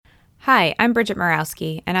Hi, I'm Bridget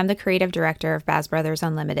Morawski, and I'm the creative director of Baz Brothers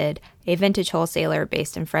Unlimited, a vintage wholesaler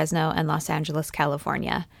based in Fresno and Los Angeles,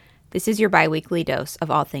 California. This is your bi-weekly dose of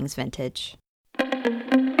all things vintage.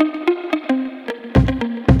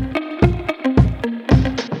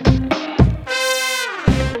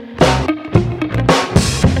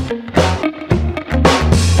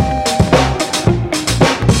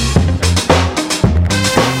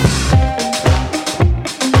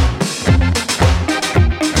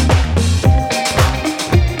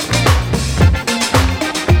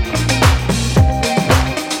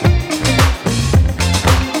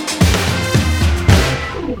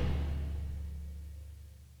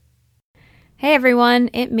 Hey everyone,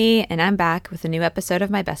 it's me, and I'm back with a new episode of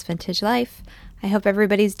My Best Vintage Life. I hope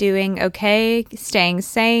everybody's doing okay, staying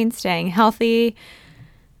sane, staying healthy.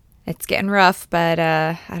 It's getting rough, but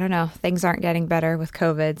I don't know, things aren't getting better with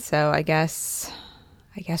COVID, so I guess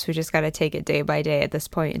we just got to take it day by day at this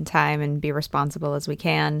point in time and be responsible as we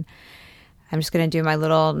can. I'm just going to do my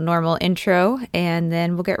little normal intro, and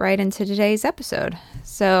then we'll get right into today's episode.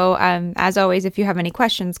 So, as always, if you have any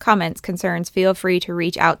questions, comments, concerns, feel free to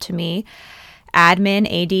reach out to me. Admin,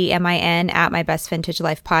 ADMIN, at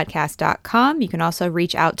mybestvintagelifepodcast.com. You can also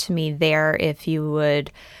reach out to me there if you would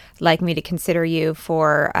like me to consider you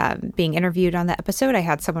for being interviewed on the episode. I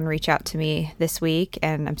had someone reach out to me this week,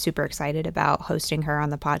 and I'm super excited about hosting her on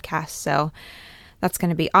the podcast. So that's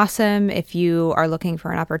going to be awesome. If you are looking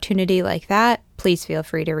for an opportunity like that, please feel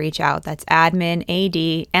free to reach out. That's admin,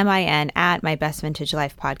 ADMIN, at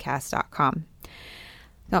mybestvintagelifepodcast.com.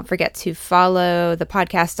 Don't forget to follow the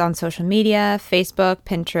podcast on social media, Facebook,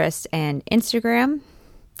 Pinterest, and Instagram.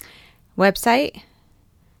 Website,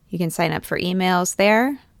 you can sign up for emails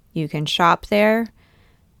there. You can shop there.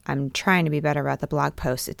 I'm trying to be better about the blog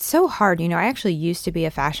posts. It's so hard. You know, I actually used to be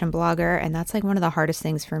a fashion blogger, and that's like one of the hardest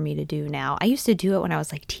things for me to do now. I used to do it when I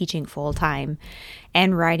was like teaching full time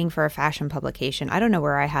and writing for a fashion publication. I don't know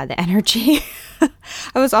where I had the energy.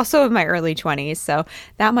 I was also in my early 20s, so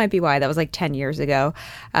that might be why. That was like 10 years ago.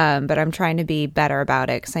 But I'm trying to be better about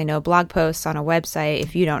it because I know blog posts on a website,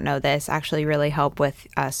 if you don't know this, actually really help with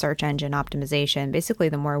search engine optimization. Basically,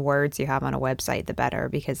 the more words you have on a website, the better,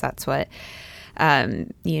 because that's what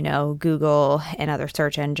Google and other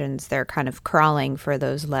search engines, they're kind of crawling for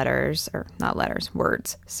those letters, or not letters,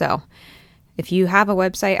 words. So if you have a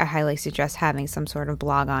website, I highly suggest having some sort of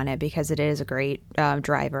blog on it because it is a great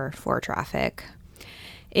driver for traffic.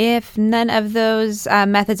 If none of those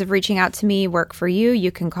methods of reaching out to me work for you,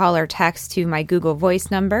 you can call or text to my Google Voice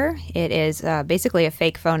number. It is basically a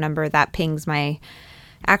fake phone number that pings my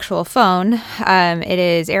actual phone. It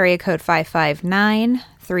is area code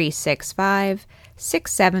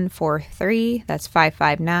 559-365-6743. That's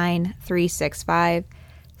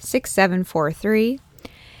 559-365-6743.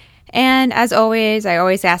 And as always, I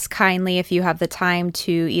always ask kindly if you have the time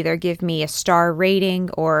to either give me a star rating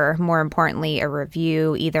or, more importantly, a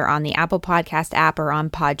review either on the Apple Podcast app or on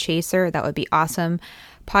Podchaser. That would be awesome.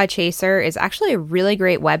 Podchaser is actually a really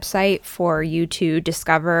great website for you to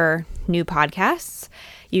discover new podcasts.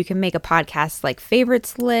 You can make a podcast like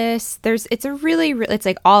favorites list. It's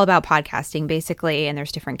like all about podcasting basically, and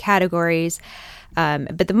there's different categories.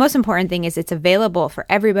 But the most important thing is it's available for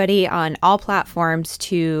everybody on all platforms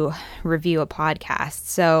to review a podcast.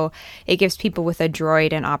 So it gives people with a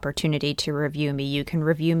Droid an opportunity to review me. You can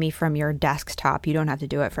review me from your desktop. You don't have to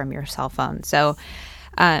do it from your cell phone. So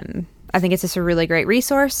I think it's just a really great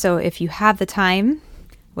resource. So if you have the time,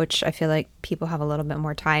 which I feel like people have a little bit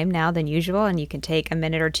more time now than usual, and you can take a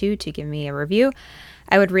minute or two to give me a review,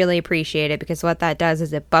 I would really appreciate it, because what that does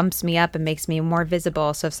is it bumps me up and makes me more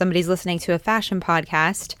visible. So if somebody's listening to a fashion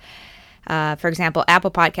podcast, for example,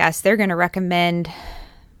 Apple Podcasts, they're going to recommend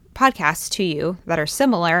podcasts to you that are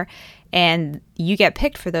similar, and you get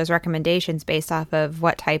picked for those recommendations based off of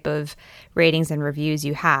what type of ratings and reviews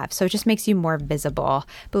you have. So it just makes you more visible.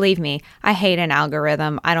 Believe me, I hate an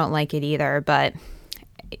algorithm. I don't like it either, but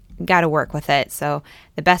got to work with it. So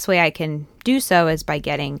the best way I can do so is by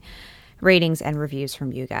getting ratings and reviews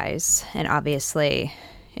from you guys. And obviously,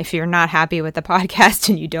 if you're not happy with the podcast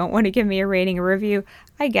and you don't want to give me a rating or review,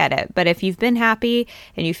 I get it. But if you've been happy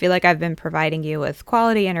and you feel like I've been providing you with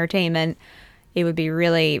quality entertainment, it would be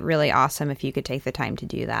really, really awesome if you could take the time to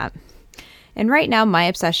do that. And right now, my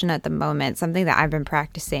obsession at the moment, something that I've been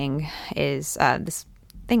practicing, is this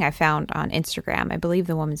thing I found on Instagram. I believe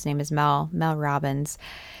the woman's name is Mel Robbins.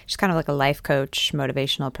 She's kind of like a life coach,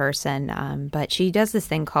 motivational person, but she does this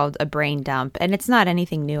thing called a brain dump, and it's not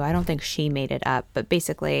anything new. I don't think she made it up, but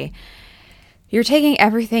basically you're taking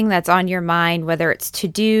everything that's on your mind, whether it's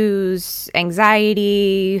to-dos,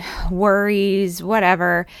 anxiety, worries,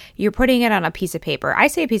 whatever, you're putting it on a piece of paper. I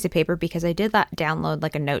say a piece of paper because I did download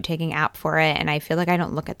like a note-taking app for it, and I feel like I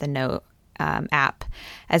don't look at the note app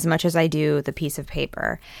as much as I do the piece of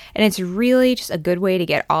paper. And it's really just a good way to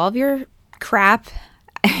get all of your crap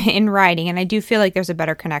in writing. And I do feel like there's a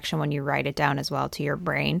better connection when you write it down as well to your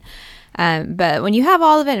brain. But when you have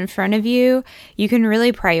all of it in front of you, you can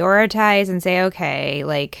really prioritize and say, okay,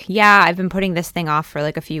 like, yeah, I've been putting this thing off for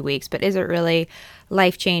like a few weeks, but is it really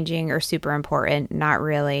life-changing or super important? Not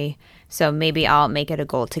really. So maybe I'll make it a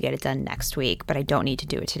goal to get it done next week, but I don't need to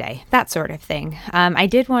do it today. That sort of thing. I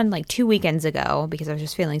did one like 2 weekends ago because I was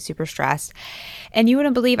just feeling super stressed. And you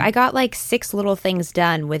wouldn't believe I got like 6 little things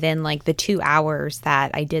done within like the 2 hours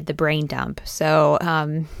that I did the brain dump. So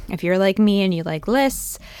if you're like me and you like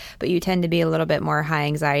lists, but you tend to be a little bit more high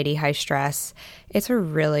anxiety, high stress, it's a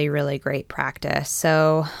really, really great practice.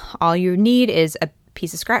 So all you need is a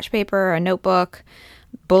piece of scratch paper, a notebook,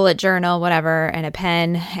 bullet journal, whatever, and a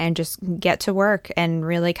pen, and just get to work and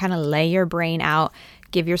really kind of lay your brain out,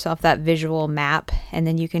 give yourself that visual map, and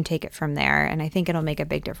then you can take it from there. And I think it'll make a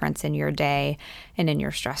big difference in your day and in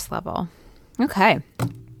your stress level. Okay.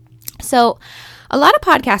 So a lot of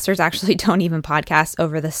podcasters actually don't even podcast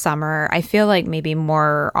over the summer. I feel like maybe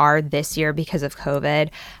more are this year because of COVID.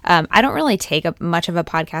 I don't really take much of a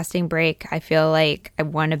podcasting break. I feel like I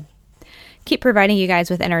want to keep providing you guys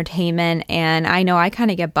with entertainment. And I know I kind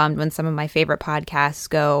of get bummed when some of my favorite podcasts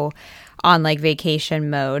go on like vacation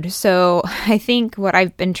mode. So I think what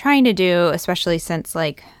I've been trying to do, especially since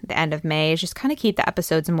like the end of May, is just kind of keep the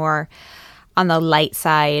episodes more on the light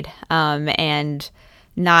side, and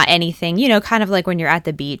not anything, kind of like when you're at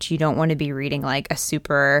the beach, you don't want to be reading like a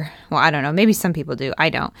super, well, I don't know, maybe some people do. I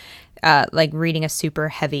don't like reading a super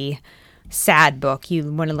heavy sad book. You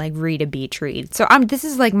want to like read a beach read. So this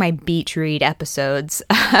is like my beach read episodes.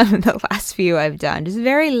 The last few I've done, just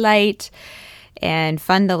very light and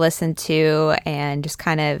fun to listen to, and just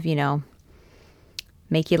kind of,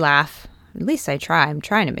 make you laugh. At least I try. I'm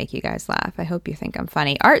trying to make you guys laugh. I hope you think I'm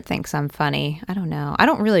funny. Art thinks I'm funny. I don't know. I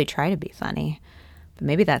don't really try to be funny, but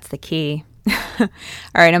maybe that's the key. All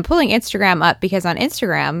right. I'm pulling Instagram up because on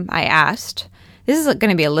Instagram, I asked, this is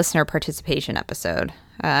going to be a listener participation episode,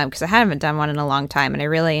 because I haven't done one in a long time, and I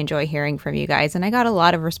really enjoy hearing from you guys. And I got a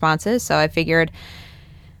lot of responses, so I figured,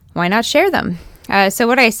 why not share them? So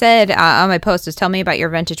what I said on my post was, tell me about your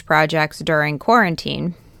vintage projects during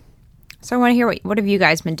quarantine. So I want to hear what have you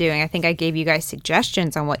guys been doing? I think I gave you guys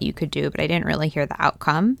suggestions on what you could do, but I didn't really hear the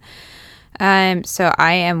outcome. So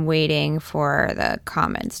I am waiting for the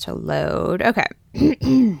comments to load. Okay.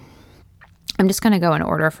 I'm just going to go in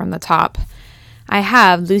order from the top. I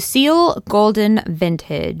have Lucille Golden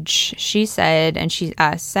Vintage. She said, and she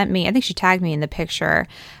sent me, I think she tagged me in the picture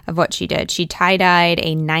of what she did. She tie-dyed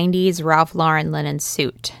a 90s Ralph Lauren linen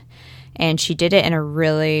suit, and she did it in a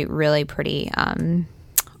really, really pretty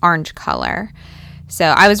orange color. So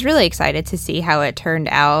I was really excited to see how it turned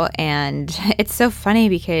out, and it's so funny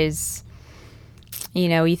because,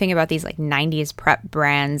 you think about these like 90s prep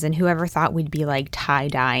brands, and whoever thought we'd be like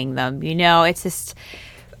tie-dyeing them, it's just,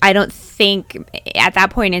 I don't think at that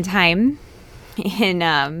point in time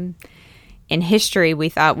in history we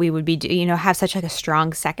thought we would be, have such like a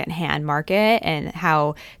strong secondhand market, and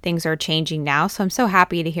how things are changing now. So I'm so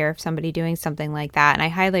happy to hear of somebody doing something like that. And I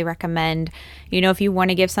highly recommend, if you want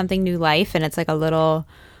to give something new life and it's like a little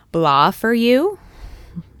blah for you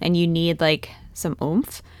and you need like some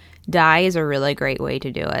oomph, dye is a really great way to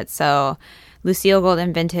do it. So Lucille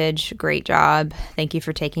Golden Vintage, great job. Thank you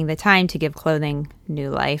for taking the time to give clothing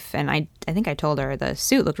new life. And I think I told her the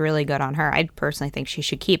suit looked really good on her. I personally think she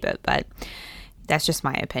should keep it, but that's just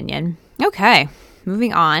my opinion. Okay,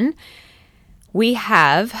 moving on. We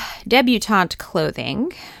have Debutante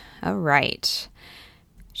Clothing. All right.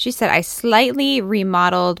 She said, I slightly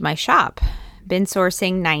remodeled my shop. Been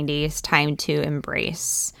sourcing 90s, time to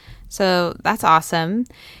embrace. So that's awesome.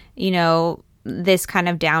 This kind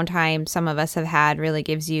of downtime some of us have had really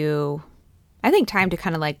gives you, I think, time to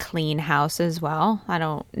kind of like clean house as well. I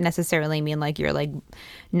don't necessarily mean like you're like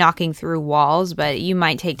knocking through walls, but you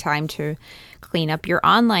might take time to clean up your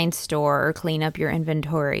online store or clean up your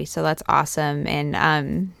inventory. So that's awesome.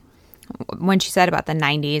 And when she said about the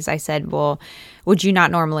 90s, I said, well, would you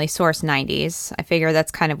not normally source 90s? I figure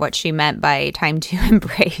that's kind of what she meant by time to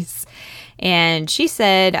embrace. And she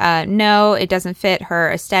said, no, it doesn't fit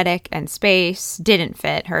her aesthetic and space, didn't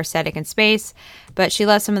fit her aesthetic and space, but she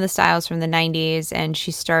loves some of the styles from the 90s, and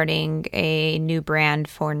she's starting a new brand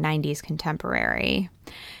for 90s contemporary.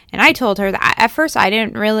 And I told her that at first I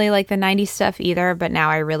didn't really like the 90s stuff either, but now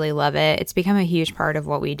I really love it. It's become a huge part of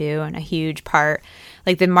what we do, and a huge part,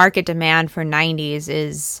 like the market demand for 90s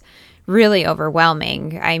is really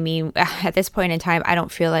overwhelming. I mean, at this point in time, I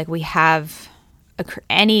don't feel like we have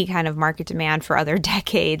any kind of market demand for other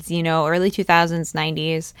decades, early 2000s,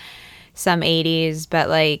 90s, some 80s, but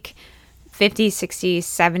like 50s, 60s,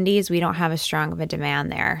 70s, we don't have as strong of a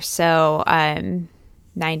demand there. So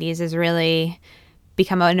 90s has really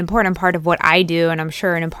become an important part of what I do, and I'm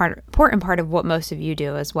sure an important part of what most of you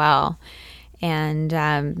do as well.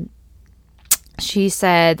 And she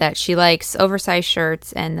said that she likes oversized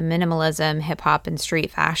shirts and the minimalism, hip hop, and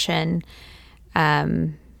street fashion,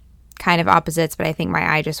 kind of opposites, but I think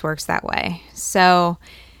my eye just works that way. So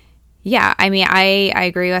yeah, I mean, I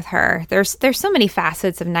agree with her. There's so many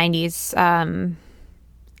facets of 90s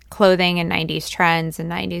clothing and 90s trends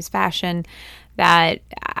and 90s fashion that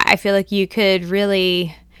I feel like you could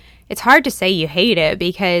really, it's hard to say you hate it,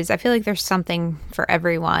 because I feel like there's something for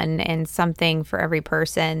everyone and something for every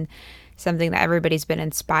person, something that everybody's been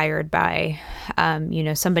inspired by.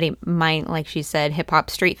 Somebody might, like she said, hip hop,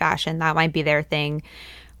 street fashion, that might be their thing.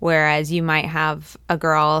 Whereas you might have a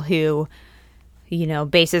girl who,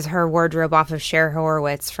 bases her wardrobe off of Cher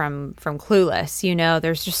Horowitz from Clueless.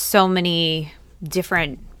 There's just so many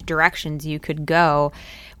different directions you could go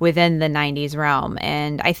within the 90s realm.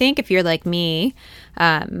 And I think if you're like me,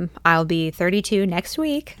 I'll be 32 next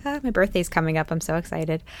week. My birthday's coming up. I'm so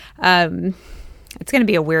excited. It's going to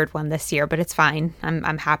be a weird one this year, but it's fine.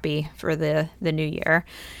 I'm happy for the new year.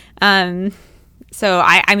 So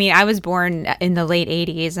I mean, I was born in the late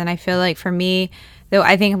 80s, and I feel like for me, though,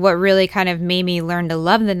 I think what really kind of made me learn to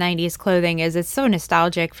love the 90s clothing is it's so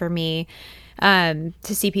nostalgic for me to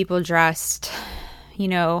see people dressed,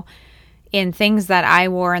 in things that I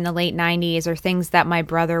wore in the late 90s, or things that my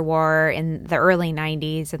brother wore in the early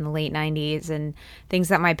 90s and the late 90s, and things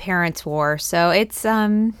that my parents wore. So it's, I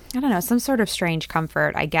don't know, some sort of strange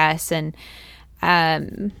comfort, I guess. And,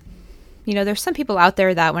 there's some people out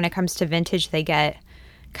there that when it comes to vintage, they get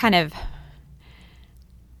kind of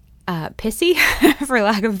pissy, for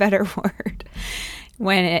lack of a better word.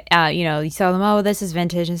 When it, you tell them, oh, this is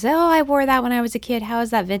vintage, and say, oh, I wore that when I was a kid. How is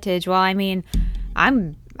that vintage? Well, I mean,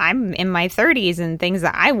 I'm in my 30s, and things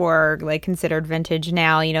that I wore like considered vintage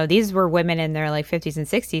now. These were women in their like 50s and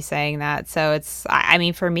 60s saying that. So it's, I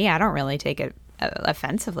mean, for me, I don't really take it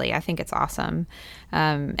offensively. I think it's awesome,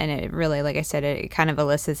 and it really, like I said, it kind of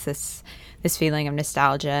elicits this feeling of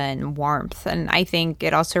nostalgia and warmth. And I think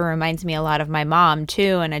it also reminds me a lot of my mom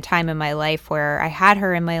too, and a time in my life where I had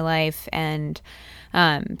her in my life, and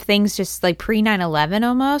things just like pre 9/11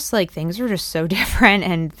 almost, like things were just so different,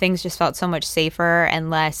 and things just felt so much safer and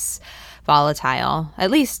less volatile, at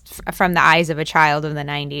least from the eyes of a child of the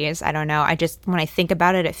 90s. I don't know. When I think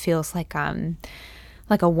about it, it feels like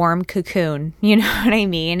a warm cocoon, you know what I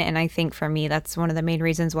mean? And I think for me, that's one of the main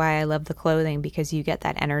reasons why I love the clothing, because you get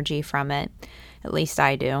that energy from it. At least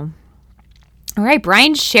I do. All right,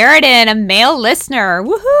 Brian Sheridan, a male listener.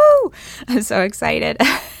 Woohoo! I'm so excited.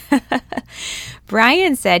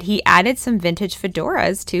 Brian said he added some vintage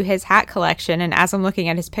fedoras to his hat collection, and as I'm looking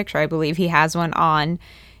at his picture, I believe he has one on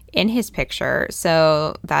in his picture.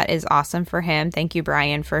 So that is awesome for him. Thank you,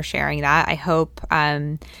 Brian, for sharing that. I hope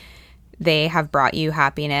they have brought you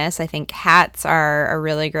happiness. I think hats are a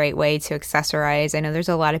really great way to accessorize. I know there's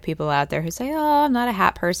a lot of people out there who say, oh, I'm not a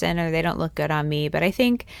hat person, or they don't look good on me. But I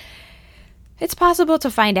think it's possible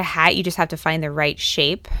to find a hat. You just have to find the right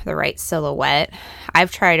shape, the right silhouette.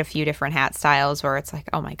 I've tried a few different hat styles where it's like,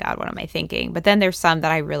 oh my God, what am I thinking? But then there's some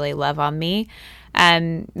that I really love on me.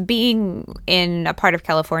 Being in a part of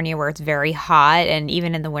California where it's very hot, and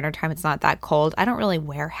even in the wintertime it's not that cold, I don't really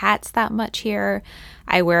wear hats that much here.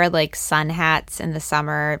 I wear like sun hats in the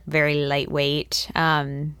summer, very lightweight,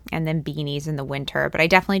 and then beanies in the winter. But I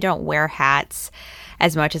definitely don't wear hats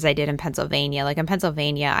as much as I did in Pennsylvania. Like in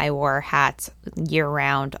Pennsylvania, I wore hats year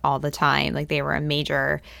round all the time. Like they were a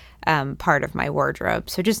major part of my wardrobe.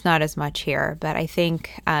 So just not as much here. But I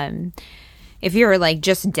think if you're like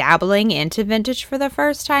just dabbling into vintage for the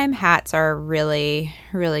first time, hats are a really,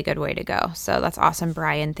 really good way to go. So that's awesome,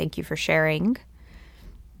 Brian. Thank you for sharing.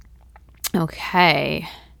 Okay.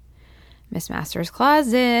 Miss Master's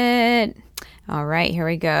Closet. All right, here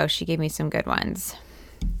we go. She gave me some good ones.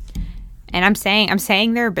 And I'm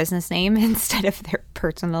saying their business name instead of their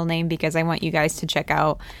personal name, because I want you guys to check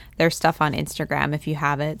out their stuff on Instagram if you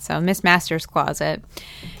have it. So Miss Master's Closet.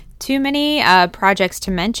 Too many projects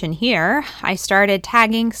to mention here. I started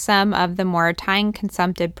tagging some of the more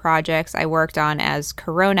time-consumptive projects I worked on as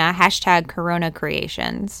Corona, #Corona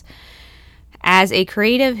Creations. As a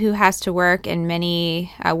creative who has to work in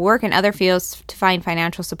other fields to find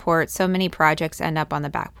financial support, so many projects end up on the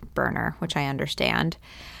back burner, which I understand.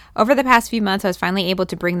 Over the past few months, I was finally able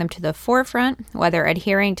to bring them to the forefront, whether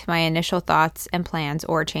adhering to my initial thoughts and plans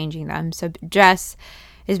or changing them. So Jess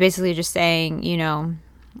is basically just saying,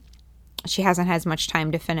 she hasn't had as much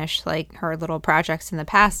time to finish like her little projects in the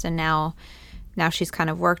past, and now she's kind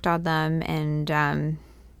of worked on them, and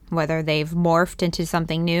whether they've morphed into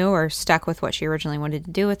something new or stuck with what she originally wanted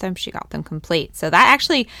to do with them, she got them complete. So that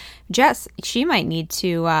actually, Jess, she might need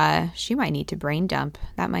to brain dump.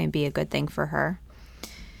 That might be a good thing for her.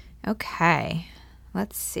 Okay,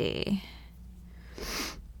 let's see.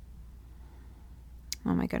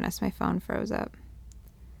 Oh my goodness, my phone froze up.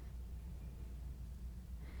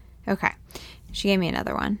 Okay, she gave me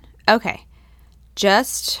another one. Okay,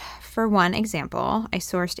 just for one example, I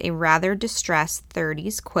sourced a rather distressed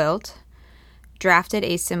 30s quilt, drafted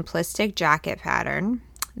a simplistic jacket pattern.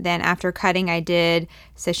 Then after cutting, I did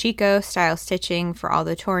sashiko style stitching for all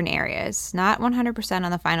the torn areas. Not 100%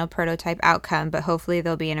 on the final prototype outcome, but hopefully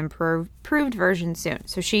there'll be an improved version soon.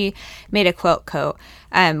 So she made a quilt coat,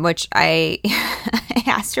 which I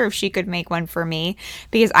asked her if she could make one for me,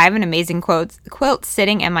 because I have an amazing quilt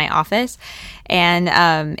sitting in my office,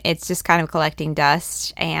 and it's just kind of collecting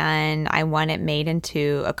dust, and I want it made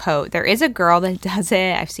into a coat. There is a girl that does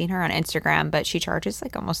it. I've seen her on Instagram, but she charges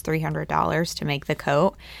like almost $300 to make the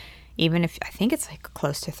coat, even if I think it's like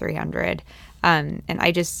close to $300. And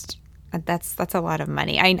I just, that's a lot of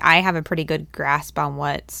money. I have a pretty good grasp on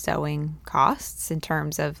what sewing costs in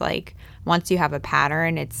terms of like, once you have a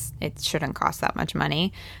pattern, it shouldn't cost that much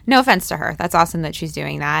money. No offense to her. That's awesome that she's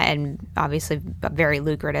doing that, and obviously very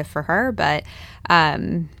lucrative for her. But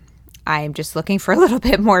I'm just looking for a little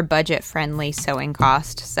bit more budget-friendly sewing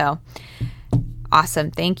cost. So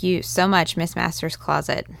awesome. Thank you so much, Miss Masters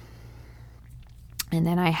Closet. And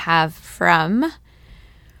then I have from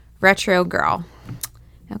Retro Girl.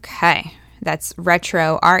 Okay. That's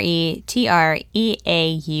Retro, RETREAUX,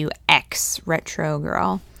 Retro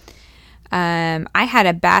Girl. I had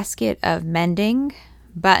a basket of mending,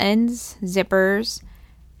 buttons, zippers,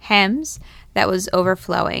 hems that was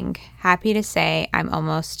overflowing. Happy to say I'm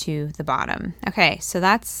almost to the bottom. Okay, so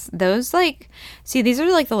that's those these are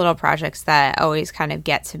like the little projects that always kind of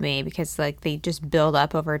get to me, because like they just build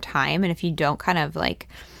up over time, and if you don't kind of like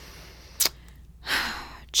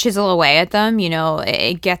chisel away at them,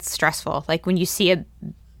 it gets stressful. Like when you see it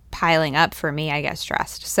piling up, for me, I get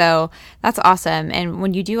stressed. So that's awesome. And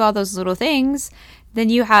when you do all those little things, then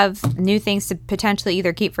you have new things to potentially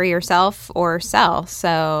either keep for yourself or sell.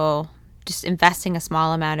 So just investing a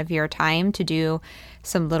small amount of your time to do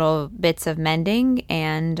some little bits of mending,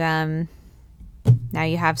 and now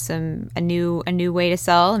you have a new way to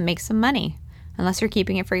sell and make some money, unless you're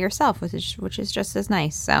keeping it for yourself, which is just as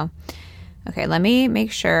nice. So okay, let me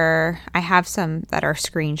make sure I have some that are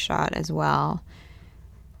screenshot as well.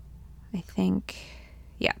 I think,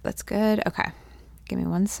 yeah, that's good. Okay, give me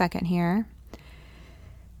 1 second here.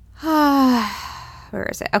 Where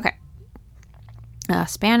is it? Okay.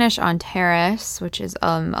 Spanish on Terrace, which is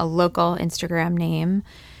a local Instagram name.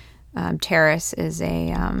 Terrace is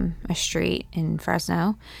a street in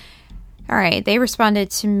Fresno. All right, they responded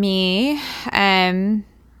to me, and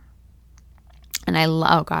I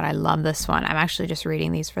love this one. I'm actually just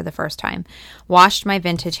reading these for the first time. Washed my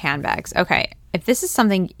vintage handbags. Okay, if this is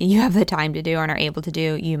something you have the time to do and are able to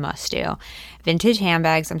do, you must do. Vintage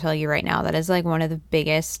handbags, I'm telling you right now, that is like one of the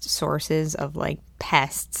biggest sources of like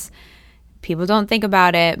pests. People don't think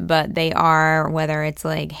about it, but they are, whether it's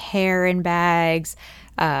like hair in bags,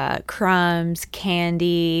 crumbs,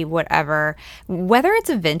 candy, whatever. Whether it's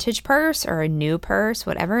a vintage purse or a new purse,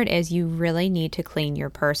 whatever it is, you really need to clean your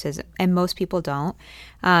purses, and most people don't.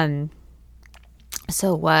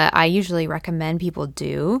 So what I usually recommend people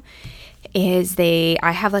do is I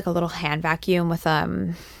have like a little hand vacuum with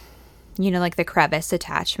like the crevice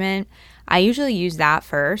attachment. I usually use that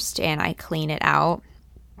first, and I clean it out.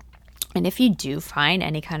 And if you do find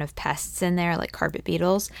any kind of pests in there, like carpet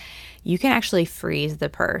beetles, you can actually freeze the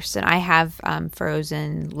purse. And I have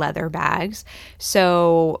frozen leather bags.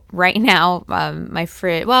 So right now, my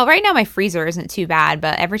freezer isn't too bad,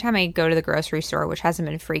 but every time I go to the grocery store, which hasn't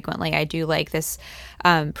been frequently, I do like this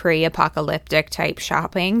pre-apocalyptic type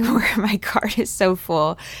shopping where my cart is so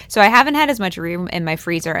full. So I haven't had as much room in my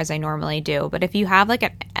freezer as I normally do. But if you have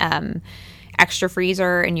like an extra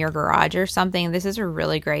freezer in your garage or something, this is a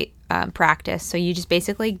really great practice. So you just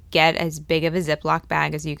basically get as big of a Ziploc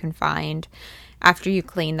bag as you can find after you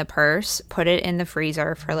clean the purse, put it in the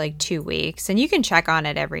freezer for like 2 weeks, and you can check on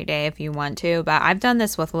it every day if you want to. But I've done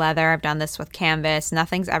this with leather, I've done this with canvas.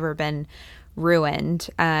 Nothing's ever been ruined.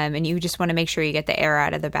 And you just want to make sure you get the air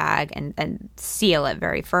out of the bag and seal it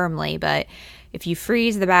very firmly. But if you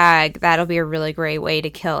freeze the bag, that'll be a really great way to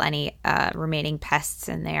kill any remaining pests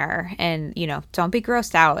in there. And, don't be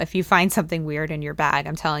grossed out if you find something weird in your bag.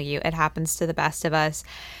 I'm telling you, it happens to the best of us.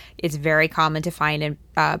 It's very common to find in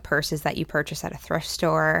purses that you purchase at a thrift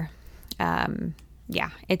store.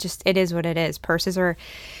 It is what it is. Purses are,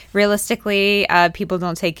 realistically, people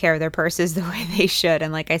don't take care of their purses the way they should.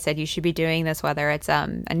 And like I said, you should be doing this whether it's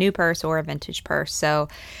a new purse or a vintage purse. So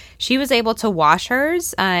she was able to wash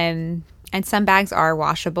hers. And some bags are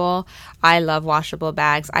washable. I love washable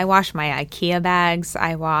bags. I wash my IKEA bags.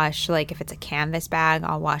 I wash, if it's a canvas bag,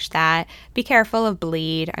 I'll wash that. Be careful of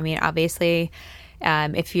bleed. I mean, obviously,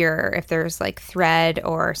 if there's thread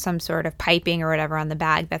or some sort of piping or whatever on the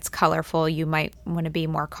bag that's colorful, you might want to be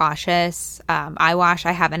more cautious. I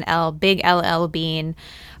have an big LL Bean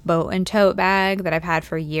boat and tote bag that I've had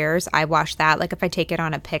for years. I wash that. If I take it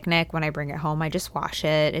on a picnic, when I bring it home, I just wash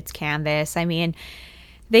it. It's canvas. I mean,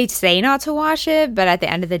 they say not to wash it, but at the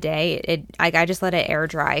end of the day, I just let it air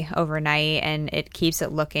dry overnight, and it keeps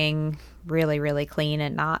it looking really, really clean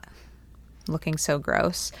and not looking so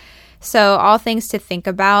gross. So all things to think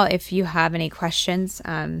about. If you have any questions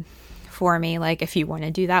for me, if you want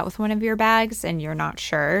to do that with one of your bags and you're not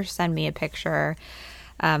sure, send me a picture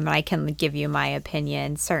and I can give you my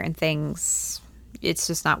opinion. Certain things, it's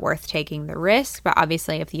just not worth taking the risk. But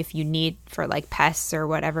obviously, if you need for pests or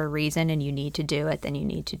whatever reason and you need to do it, then you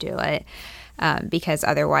need to do it because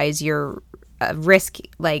otherwise you're risk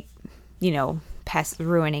pests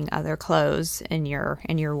ruining other clothes in your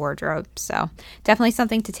wardrobe. So definitely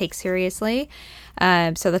something to take seriously.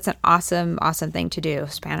 So that's an awesome thing to do.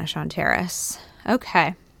 Spanish on Terrace.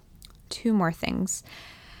 Okay, 2 more things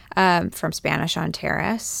from Spanish on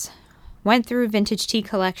Terrace. Went through vintage tea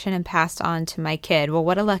collection and passed on to my kid. Well,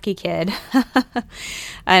 what a lucky kid. And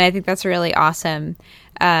I think that's really awesome.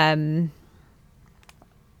 That's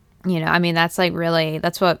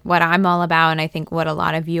that's what I'm all about. And I think what a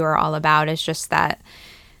lot of you are all about is just that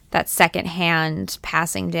secondhand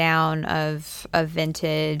passing down of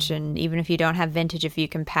vintage. And even if you don't have vintage, if you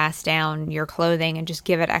can pass down your clothing and just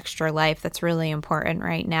give it extra life, that's really important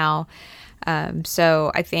right now.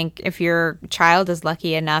 So I think if your child is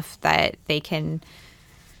lucky enough that they can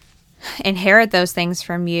inherit those things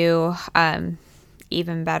from you,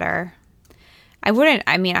 even better. I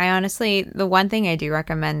honestly, the one thing I do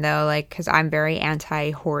recommend though, because I'm very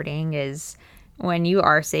anti-hoarding, is when you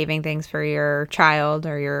are saving things for your child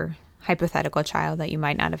or your hypothetical child that you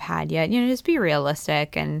might not have had yet, just be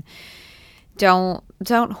realistic and don't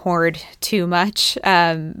hoard too much.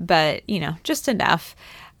 But just enough.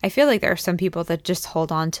 I feel like there are some people that just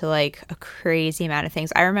hold on to a crazy amount of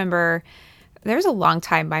things. I remember there was a long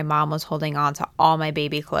time my mom was holding on to all my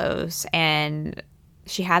baby clothes, and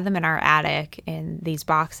she had them in our attic in these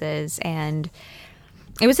boxes. And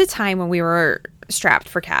it was a time when we were strapped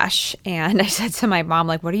for cash. And I said to my mom,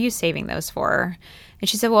 what are you saving those for? And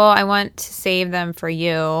she said, well, I want to save them for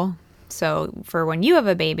you. So for when you have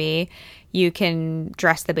a baby, you can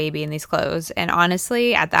dress the baby in these clothes. And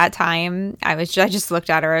honestly, at that time, I just looked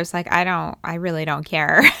at her. I was like, I really don't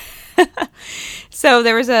care. So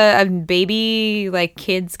there was a baby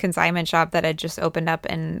kids consignment shop that had just opened up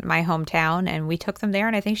in my hometown, and we took them there,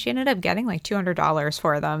 and I think she ended up getting $200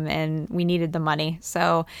 for them, and we needed the money.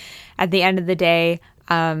 So at the end of the day,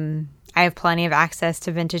 I have plenty of access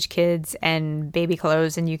to vintage kids and baby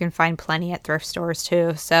clothes, and you can find plenty at thrift stores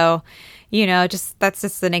too. So, that's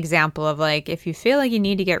just an example of if you feel like you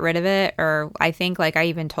need to get rid of it, or I think I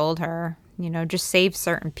even told her, just save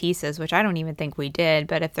certain pieces, which I don't even think we did.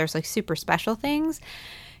 But if there's super special things,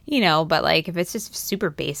 but if it's just super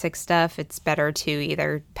basic stuff, it's better to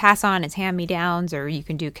either pass on as hand-me-downs, or you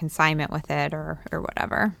can do consignment with it or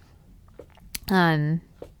whatever. And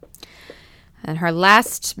her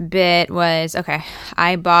last bit was,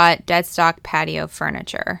 I bought dead stock patio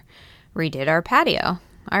furniture, redid our patio.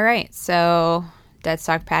 All right, so dead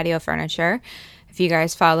stock patio furniture. If you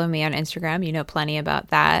guys follow me on Instagram, you know plenty about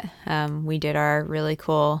that. We did our really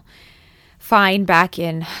cool find back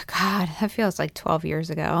in, God, that feels like 12 years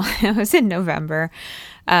ago. It was in November.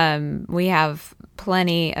 We have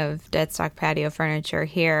plenty of dead stock patio furniture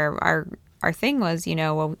here. Our thing was,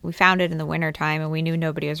 we found it in the wintertime, and we knew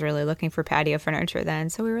nobody was really looking for patio furniture then.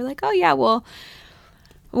 So we were like, oh yeah, we'll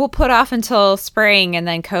put off until spring, and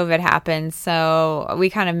then COVID happened. So we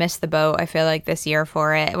kind of missed the boat, I feel like, this year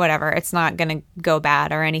for it. Whatever. It's not going to go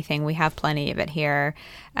bad or anything. We have plenty of it here.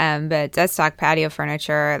 But dead stock patio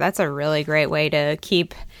furniture, that's a really great way to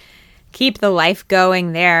keep keep the life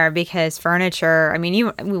going there, because furniture, I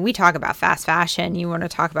mean, we talk about fast fashion. You want to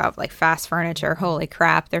talk about like fast furniture. Holy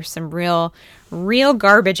crap. There's some real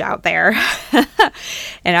garbage out there.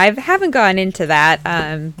 And I haven't gone into that.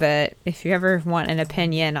 But if you ever want an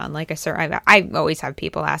opinion on like a certain, I always have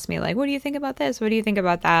people ask me like, what do you think about this? What do you think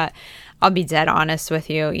about that? I'll be dead honest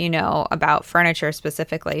with you, about furniture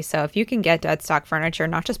specifically. So if you can get dead stock furniture,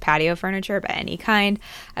 not just patio furniture, but any kind,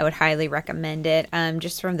 I would highly recommend it.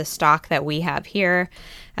 Just from the stock that we have here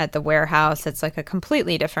at the warehouse, it's like a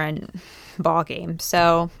completely different ball game.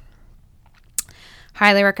 So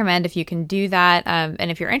highly recommend if you can do that.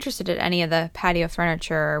 And if you're interested in any of the patio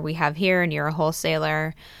furniture we have here and you're a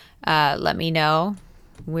wholesaler, let me know.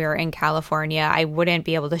 We're in California. I wouldn't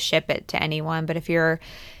be able to ship it to anyone, but if you're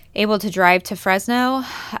able to drive to Fresno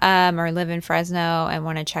or live in Fresno and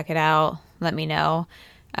want to check it out, let me know.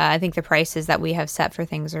 I think the prices that we have set for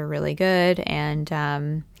things are really good, and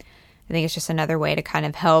I think it's just another way to kind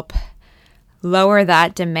of help lower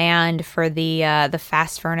that demand for the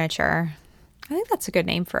fast furniture. I think that's a good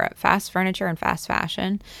name for it, fast furniture and fast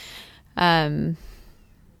fashion. So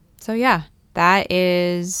yeah, that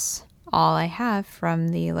is all I have from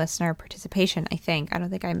the listener participation, I think. I don't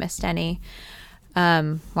think I missed any.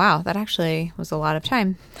 Wow, that actually was a lot of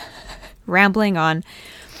time rambling on.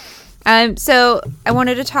 So I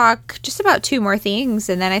wanted to talk just about 2 more things,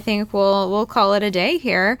 and then I think we'll call it a day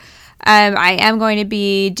here. I am going to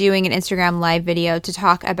be doing an Instagram live video to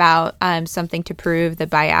talk about something to prove, the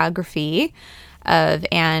biography of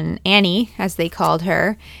Annie, as they called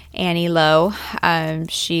her, Annie Lowe.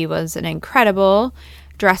 She was an incredible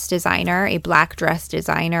dress designer, a Black dress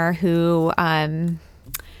designer who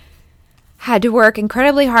had to work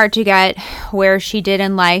incredibly hard to get where she did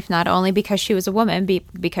in life, not only because she was a woman,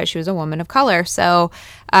 because she was a woman of color. So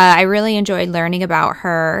I really enjoyed learning about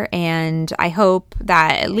her, and I hope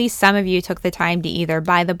that at least some of you took the time to either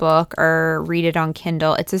buy the book or read it on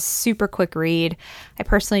Kindle. It's a super quick read. I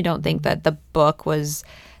personally don't think that the book was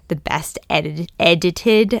the best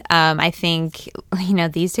edited. I think,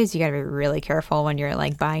 these days you got to be really careful when you're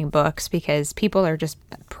like buying books, because people are just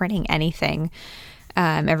printing anything.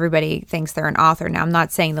 Everybody thinks they're an author. Now, I'm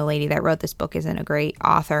not saying the lady that wrote this book isn't a great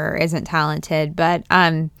author, isn't talented, but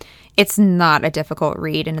it's not a difficult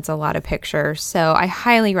read, and it's a lot of pictures. So I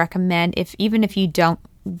highly recommend, even if you don't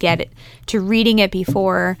get it, to reading it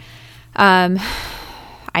before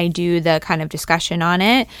I do the kind of discussion on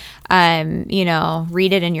it.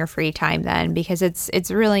 Read it in your free time then, because it's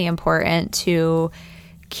really important to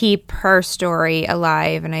keep her story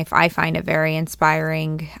alive, and I find it very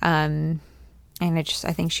inspiring. And I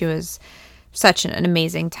think she was such an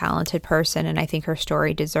amazing, talented person, and I think her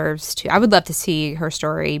story deserves to. I would love to see her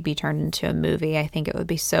story be turned into a movie. I think it would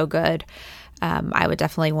be so good. I would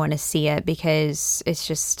definitely want to see it, because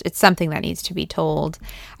it's something that needs to be told.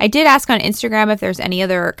 I did ask on Instagram if there's any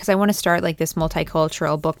other, because I want to start like this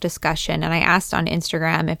multicultural book discussion, and I asked on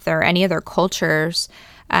Instagram if there are any other cultures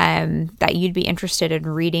that you'd be interested in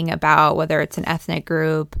reading about, whether it's an ethnic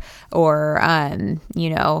group or,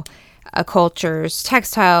 cultures,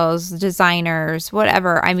 textiles, designers,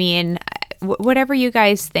 whatever. I mean, whatever you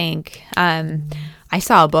guys think. I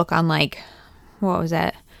saw a book on what was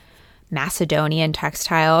it? Macedonian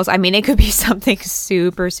textiles. I mean, it could be something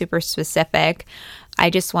super, super specific. I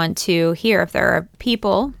just want to hear if there are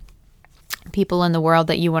people in the world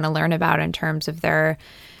that you want to learn about in terms of their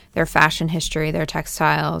fashion history, their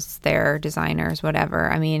textiles, their designers,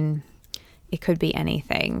 whatever. I mean, it could be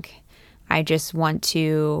anything. I just want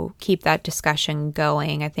to keep that discussion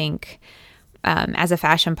going. I think as a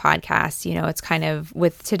fashion podcast, it's kind of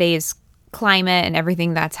with today's climate and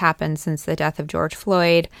everything that's happened since the death of George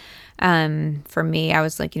Floyd. For me, I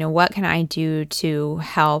was like, what can I do to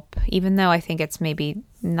help? Even though I think it's maybe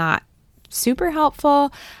not super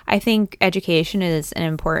helpful, I think education is an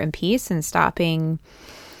important piece in stopping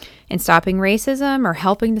racism, or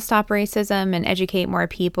helping to stop racism and educate more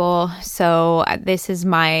people. So this is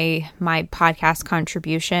my podcast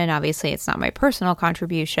contribution. Obviously, it's not my personal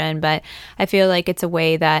contribution, but I feel like it's a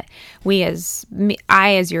way that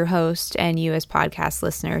I as your host and you as podcast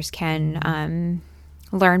listeners can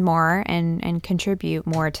learn more and contribute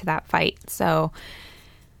more to that fight. So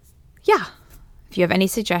yeah, if you have any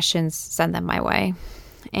suggestions, send them my way.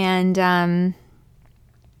 And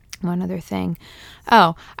one other thing.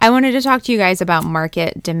 Oh, I wanted to talk to you guys about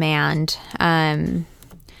market demand.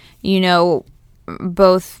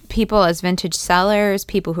 Both people as vintage sellers,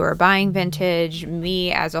 people who are buying vintage,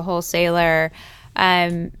 me as a wholesaler,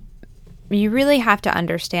 you really have to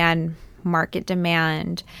understand market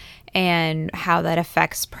demand and how that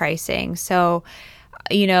affects pricing. So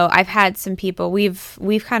I've had some people,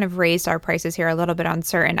 we've kind of raised our prices here a little bit on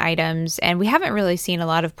certain items, and we haven't really seen a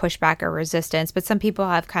lot of pushback or resistance, but some people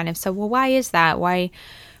have kind of said, well, why is that? Why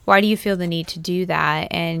do you feel the need to do that?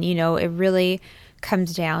 And, it really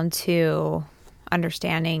comes down to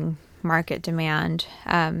understanding market demand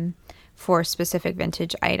for specific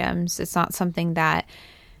vintage items. It's not something that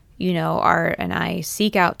Art and I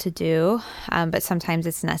seek out to do, but sometimes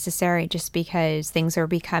it's necessary just because things are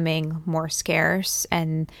becoming more scarce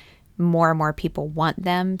and more people want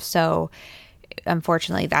them. So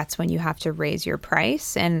unfortunately, that's when you have to raise your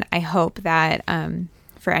price. And I hope that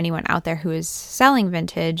for anyone out there who is selling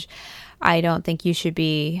vintage, I don't think you should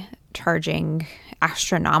be charging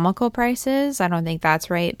astronomical prices. I don't think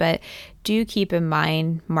that's right, but do keep in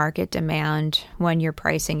mind market demand when you're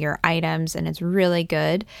pricing your items. And it's really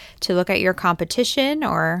good to look at your competition,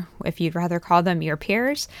 or if you'd rather call them your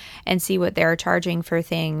peers, and see what they're charging for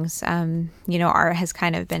things. Art has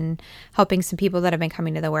kind of been helping some people that have been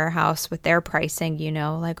coming to the warehouse with their pricing,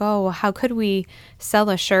 like, oh, how could we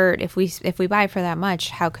sell a shirt if we buy for that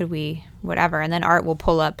much? How could we whatever? And then Art will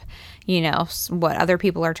pull up, what other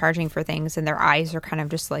people are charging for things, and their eyes are kind of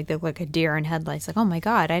just like, they look like a deer in headlights, like, oh my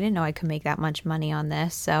God, I didn't know I could make that much money on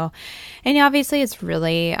this. So, and obviously it's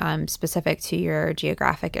really specific to your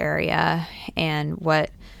geographic area and what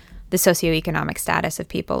the socioeconomic status of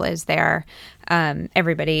people is there.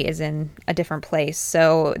 Everybody is in a different place,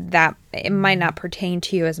 so that it might not pertain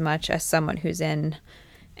to you as much as someone who's in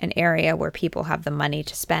an area where people have the money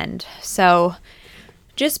to spend. So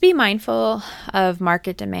just be mindful of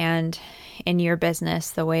market demand in your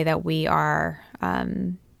business the way that we are,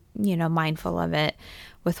 mindful of it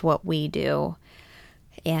with what we do.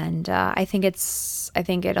 And I think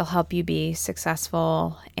it'll help you be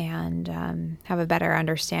successful and have a better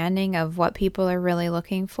understanding of what people are really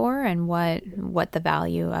looking for and what the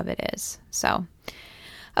value of it is. So,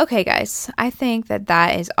 okay, guys, I think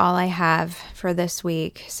that is all I have for this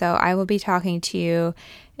week. So I will be talking to you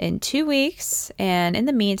in 2 weeks. And in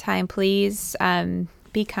the meantime, please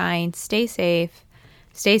be kind, stay safe,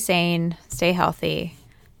 stay sane, stay healthy,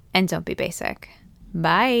 and don't be basic.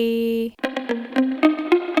 Bye.